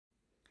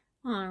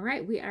All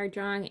right, we are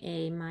drawing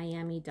a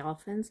Miami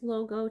Dolphins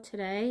logo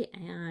today,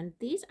 and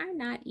these are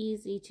not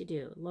easy to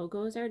do.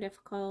 Logos are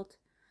difficult.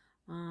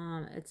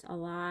 It's a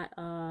lot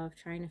of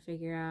trying to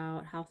figure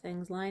out how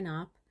things line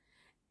up,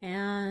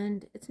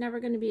 and it's never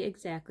going to be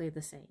exactly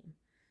the same.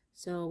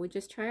 So we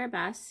just try our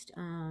best.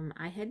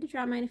 I had to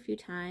draw mine a few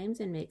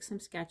times and make some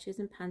sketches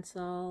in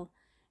pencil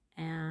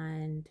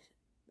and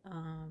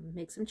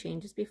make some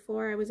changes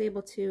before I was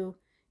able to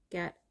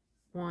get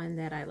one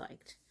that I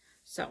liked.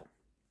 So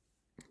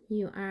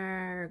you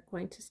are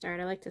going to start,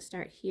 I like to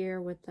start here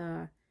with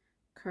the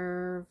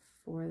curve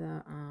for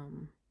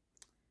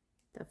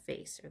the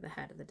face or the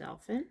head of the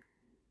dolphin.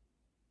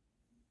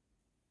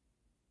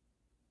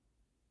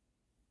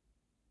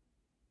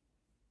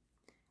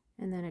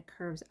 And then it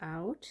curves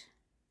out.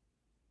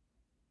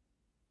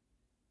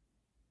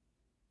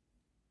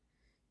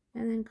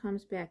 And then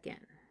comes back in.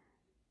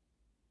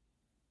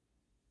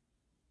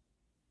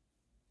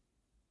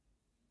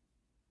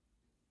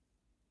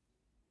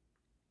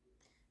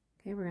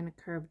 Okay, we're going to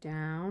curve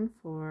down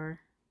for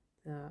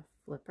the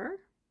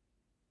flipper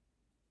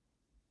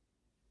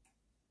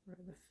or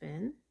the fin.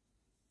 And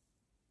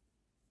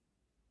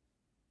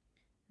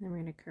then we're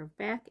going to curve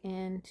back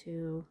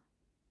into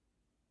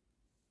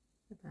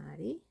the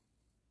body.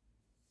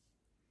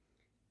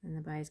 And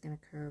the body's going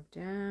to curve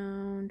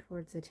down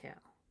towards the tail.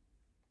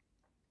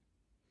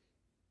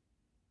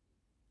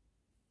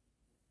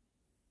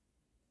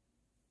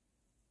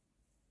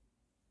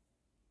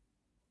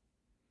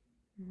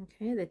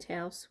 Okay, the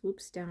tail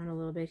swoops down a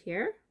little bit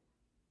here.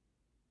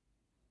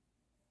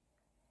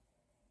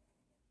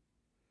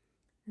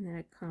 And then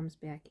it comes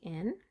back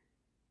in.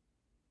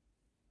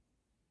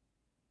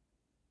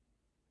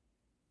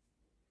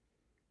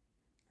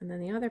 And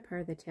then the other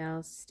part of the tail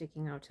is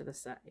sticking out to the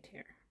side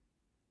here.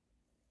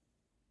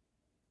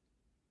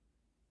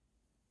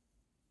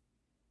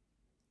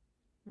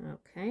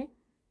 Okay,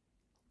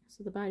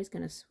 so the body's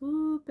going to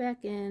swoop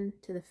back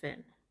into the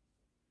fin.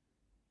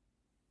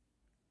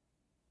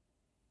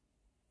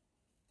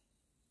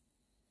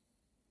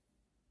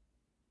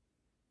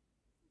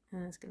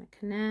 And it's going to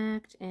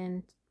connect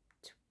in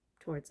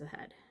towards the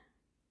head.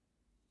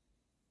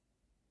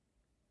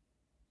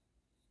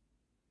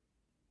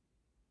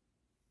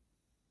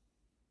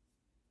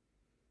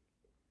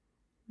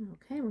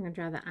 Okay, we're going to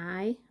draw the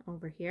eye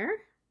over here.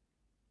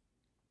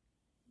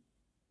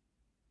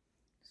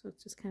 So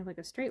it's just kind of like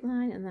a straight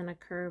line and then a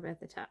curve at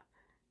the top.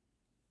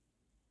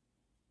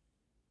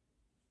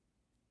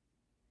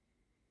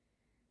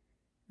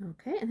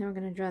 Okay, and then we're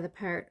going to draw the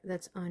part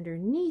that's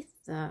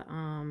underneath the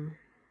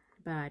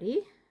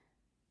body,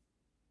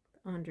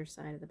 the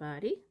underside of the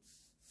body.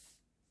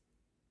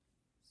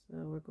 So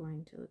we're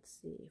going to, let's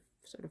see,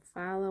 sort of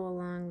follow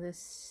along this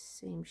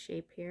same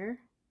shape here,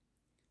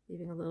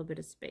 leaving a little bit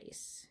of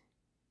space.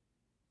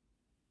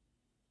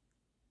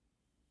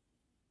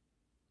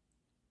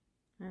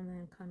 And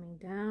then coming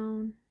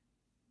down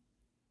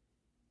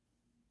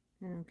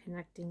and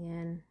connecting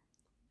in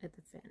at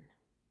the fin.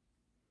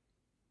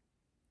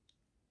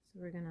 So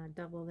we're going to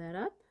double that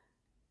up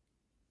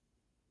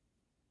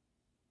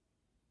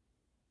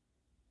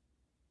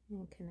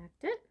and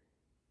connect it.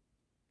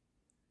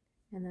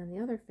 And then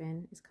the other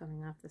fin is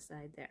coming off the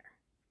side there.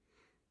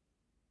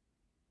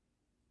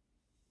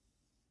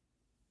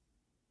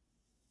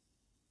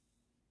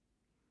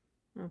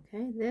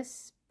 Okay,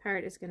 this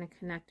part is going to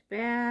connect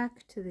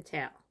back to the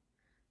tail.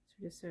 So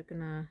we're just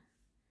going to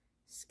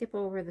skip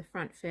over the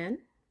front fin,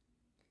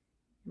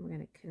 and we're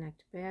going to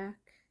connect back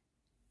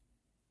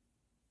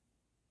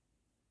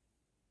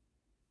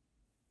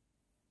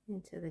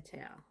into the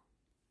tail.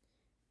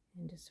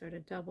 And just sort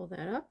of double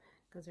that up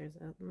because there's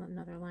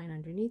another line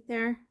underneath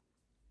there.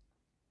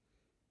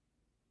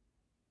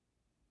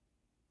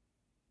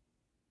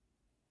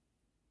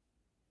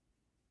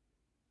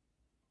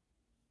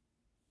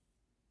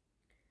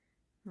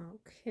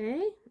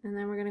 Okay, and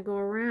then we're going to go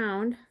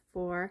around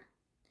for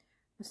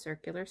a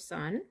circular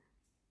sun.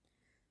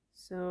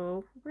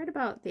 So right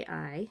about the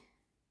eye,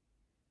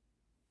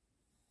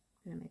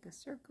 I'm going to make a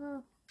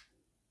circle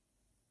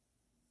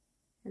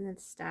and then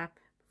stop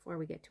before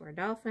we get to our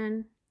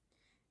dolphin.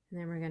 And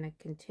then we're going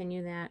to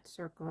continue that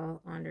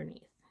circle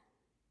underneath.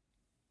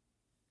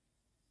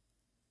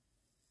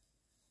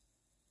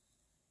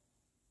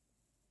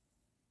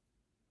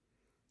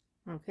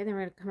 Okay, then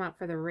we're going to come out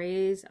for the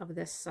rays of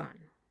the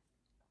sun.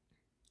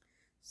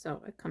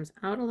 So it comes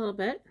out a little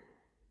bit,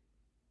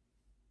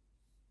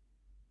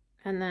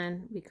 and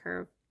then we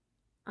curve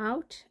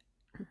out,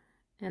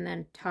 and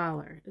then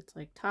taller. It's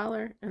like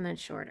taller and then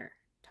shorter,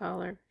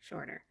 taller,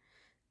 shorter,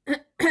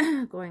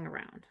 going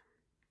around.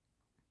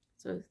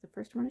 So the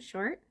first one is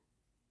short,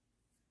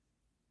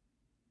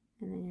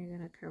 and then you're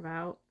going to curve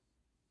out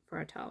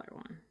for a taller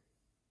one.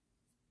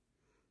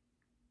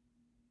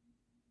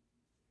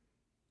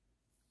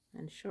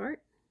 Then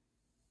short,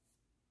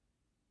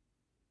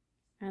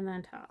 and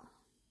then tall.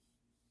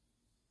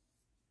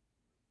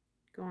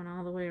 Going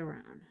all the way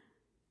around.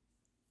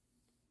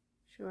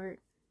 Short,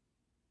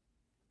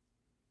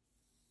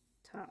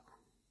 tall.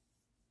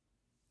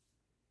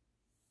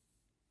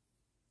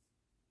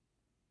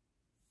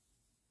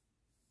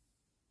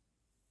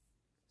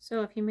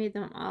 So if you made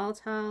them all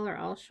tall or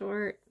all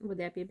short, would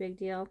that be a big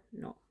deal?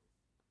 No.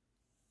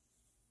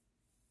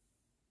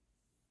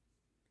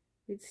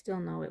 We'd still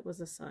know it was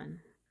a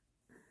sun.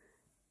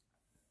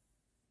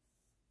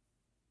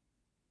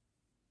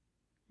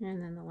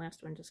 And then the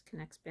last one just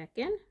connects back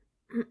in.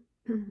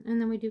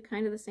 And then we do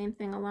kind of the same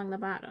thing along the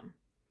bottom.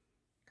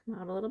 Come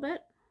out a little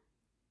bit.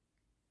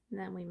 And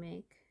then we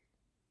make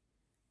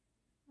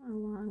a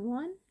long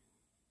one.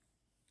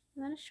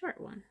 And then a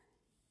short one.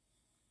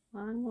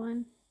 Long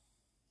one.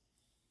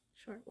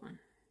 Short one.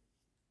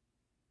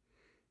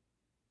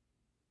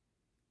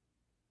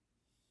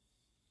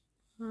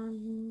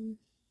 Long one.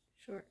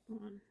 Short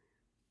one.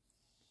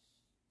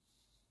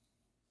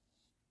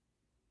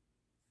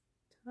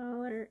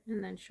 Taller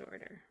and then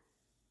shorter.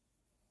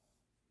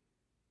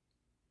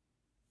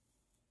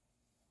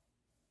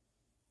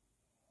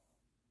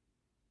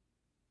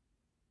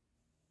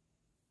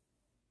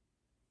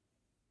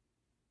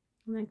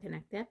 And then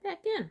connect that back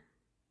in.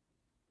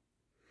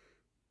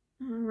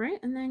 All right,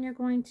 and then you're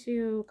going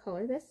to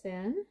color this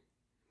in.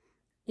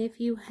 If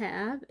you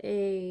have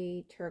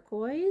a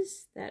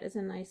turquoise, that is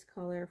a nice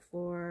color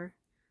for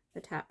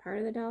the top part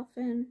of the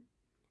dolphin.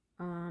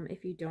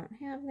 If you don't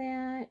have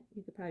that,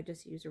 you could probably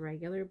just use a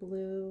regular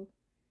blue.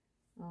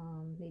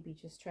 Maybe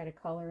just try to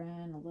color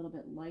in a little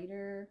bit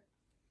lighter.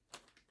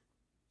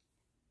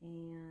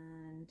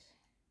 And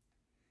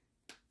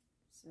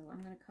so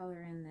I'm going to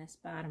color in this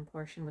bottom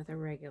portion with a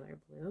regular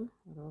blue.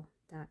 Little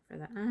dot for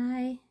the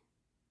eye.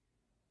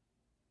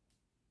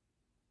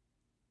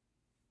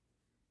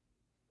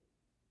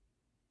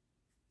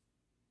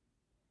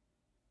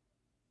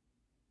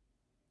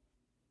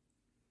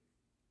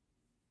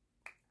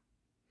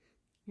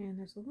 And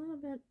there's a little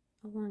bit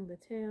along the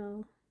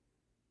tail.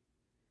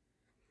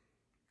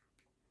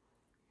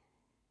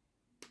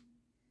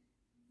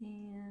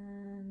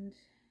 And,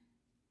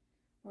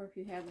 or if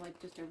you have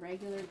like just a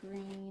regular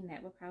green,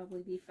 that would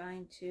probably be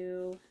fine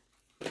too.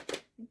 I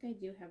think I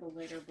do have a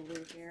lighter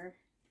blue here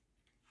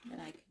that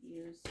I could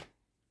use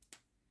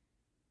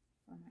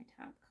for my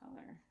top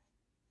color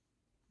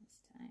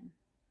this time.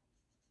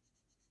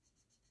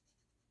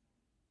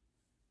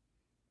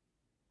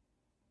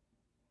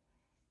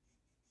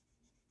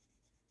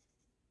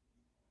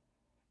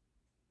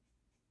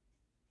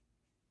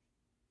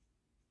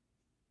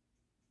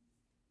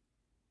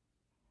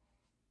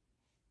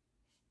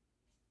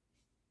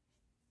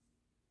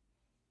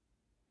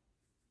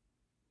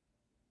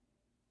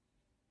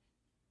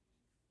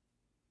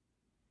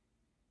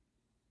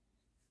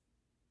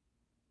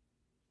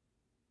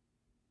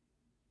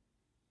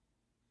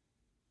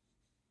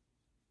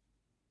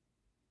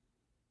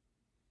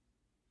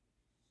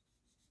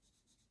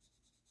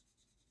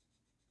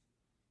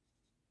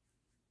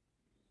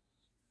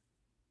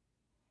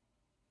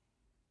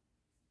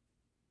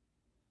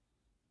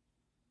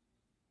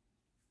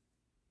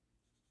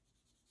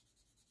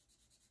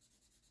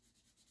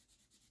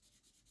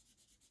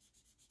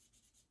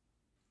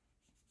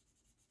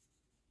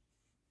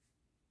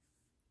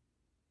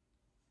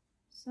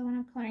 So when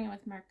I'm coloring it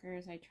with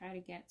markers, I try to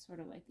get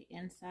sort of like the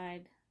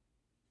inside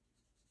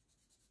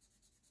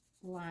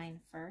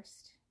line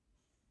first,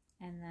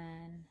 and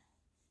then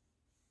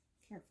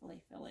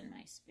carefully fill in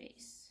my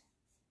space.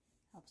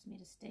 Helps me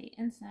to stay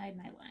inside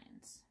my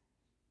lines.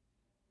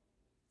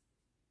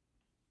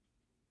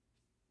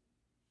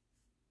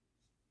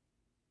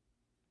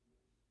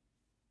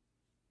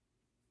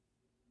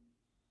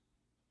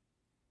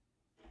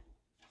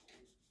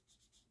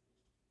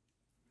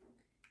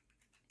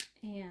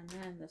 And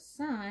then the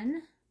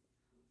sun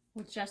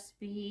will just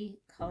be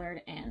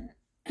colored in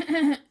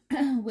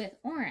with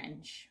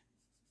orange.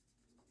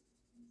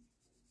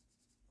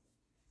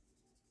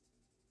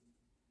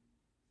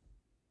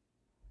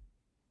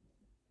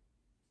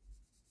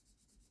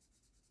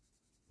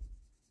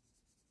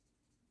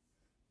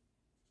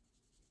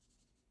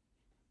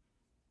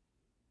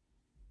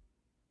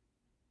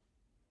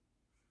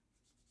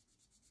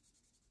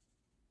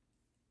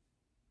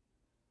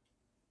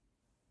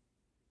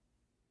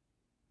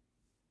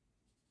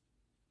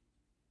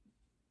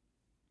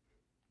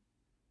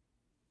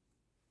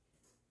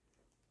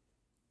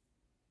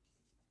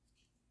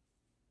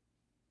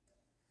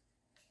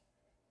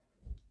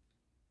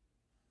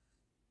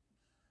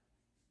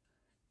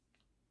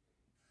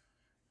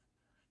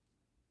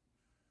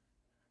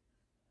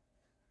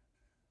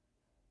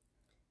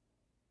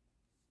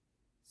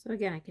 So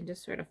again, I can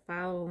just sort of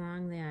follow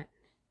along that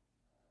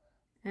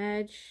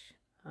edge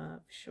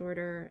of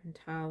shorter and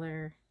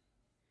taller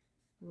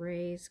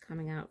rays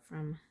coming out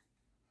from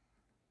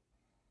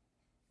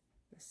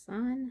the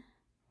sun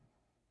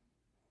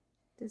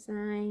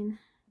design.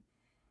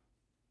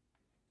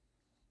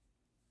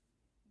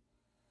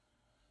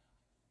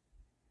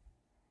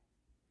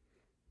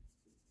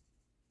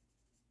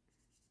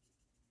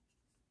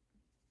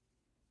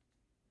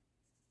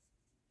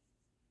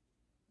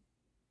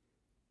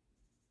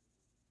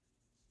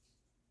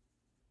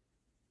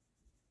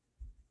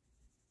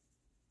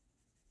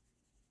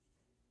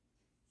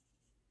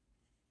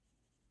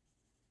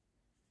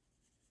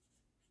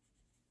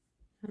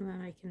 And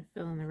then I can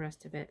fill in the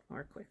rest of it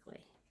more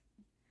quickly.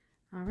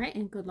 All right,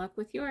 and good luck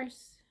with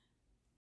yours.